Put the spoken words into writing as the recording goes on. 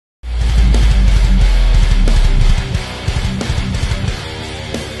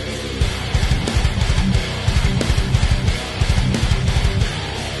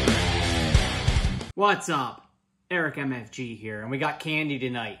What's up? Eric MFG here, and we got candy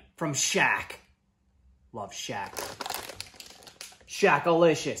tonight from Shaq. Love Shaq. Shaq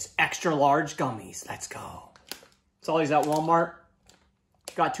Licious, extra large gummies. Let's go. Saw these at Walmart.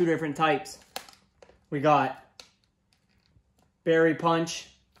 Got two different types. We got berry punch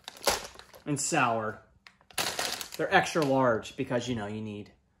and sour. They're extra large because, you know, you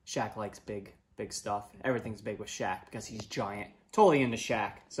need. Shaq likes big stuff. Everything's big with Shaq because he's giant. Totally into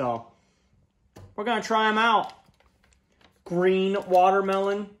Shaq. So, we're going to try them out. Green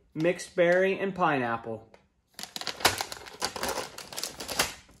watermelon, mixed berry, and pineapple.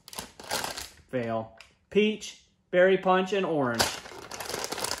 Fail. Peach, berry punch, and orange.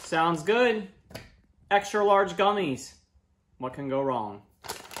 Sounds good. Extra large gummies. What can go wrong?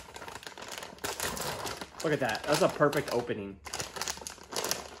 Look at that. That's a perfect opening.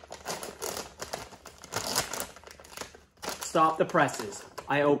 Stop the presses.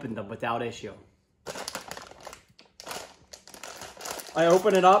 I opened them without issue. I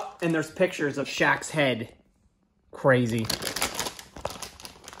open it up and there's pictures of Shaq's head. Crazy.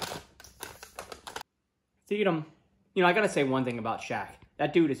 Feed him. You know, I gotta say one thing about Shaq.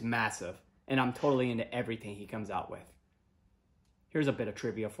 That dude is massive, and I'm totally into everything he comes out with. Here's a bit of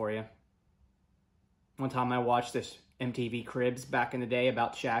trivia for you. One time I watched this MTV Cribs back in the day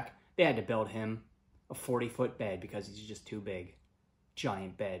about Shaq. They had to build him a 40-foot bed because he's just too big.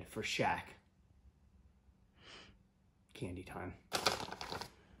 Giant bed for Shaq. Candy time.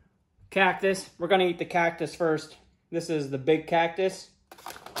 Cactus. We're gonna eat the cactus first. This is the big cactus.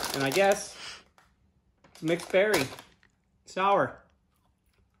 And I guess mixed berry. Sour.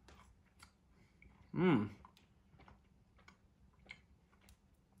 Mmm.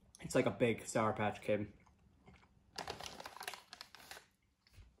 It's like a big Sour Patch Kid.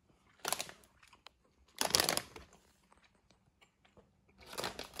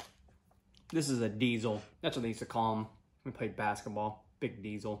 This is a diesel. That's what they used to call him. We played basketball. Big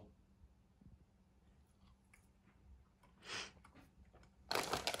diesel.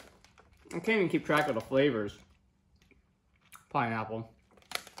 I can't even keep track of the flavors. Pineapple.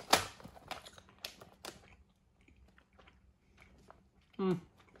 Doesn't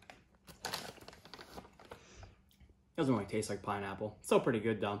really taste like pineapple. Still pretty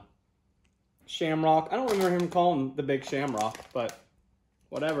good though. Shamrock. I don't remember him calling the big shamrock, but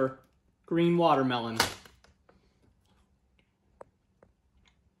whatever. Green watermelon.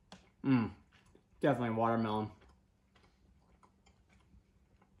 Definitely watermelon.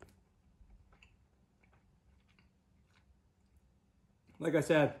 Like I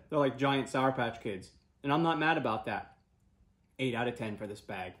said, they're like giant Sour Patch Kids. And I'm not mad about that. 8 out of 10 for this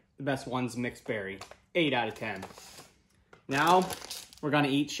bag. The best one's mixed berry. 8 out of 10. Now, we're gonna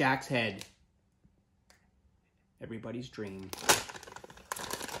eat Shaq's head. Everybody's dream.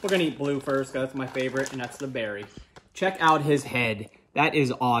 We're gonna eat blue first, because that's my favorite, and that's the berry. Check out his head. That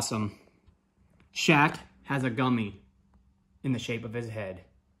is awesome. Shaq has a gummy in the shape of his head.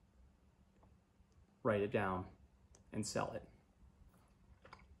 Write it down and sell it.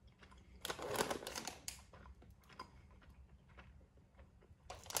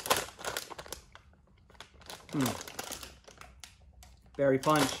 Berry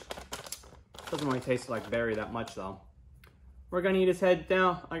punch. Doesn't really taste like berry that much though. We're gonna eat his head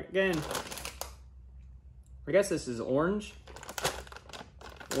now again. I guess this is orange.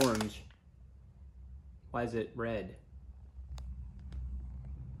 Orange. Why is it red?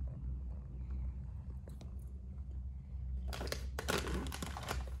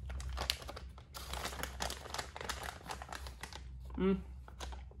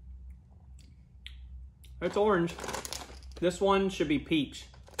 It's orange. This one should be peach.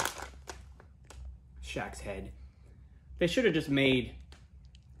 Shaq's head. They should have just made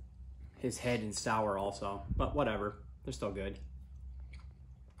his head in sour also, but whatever. They're still good.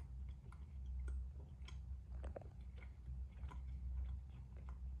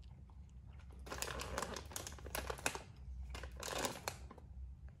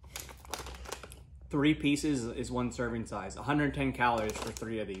 Three pieces is one serving size. 110 calories for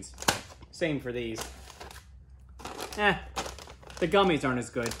 3 of these. Same for these. The gummies aren't as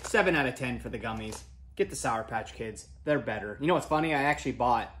good. 7 out of 10 for the gummies. Get the Sour Patch Kids. They're better. You know what's funny? I actually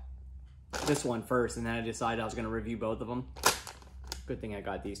bought this one first, and then I decided I was going to review both of them. Good thing I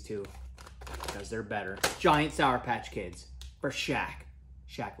got these two, because they're better. Giant Sour Patch Kids for Shaq.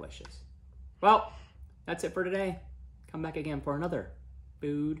 Shaq Licious. Well, that's it for today. Come back again for another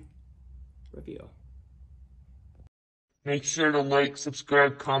food review. Make sure to like,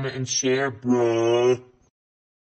 subscribe, comment, and share, bruh.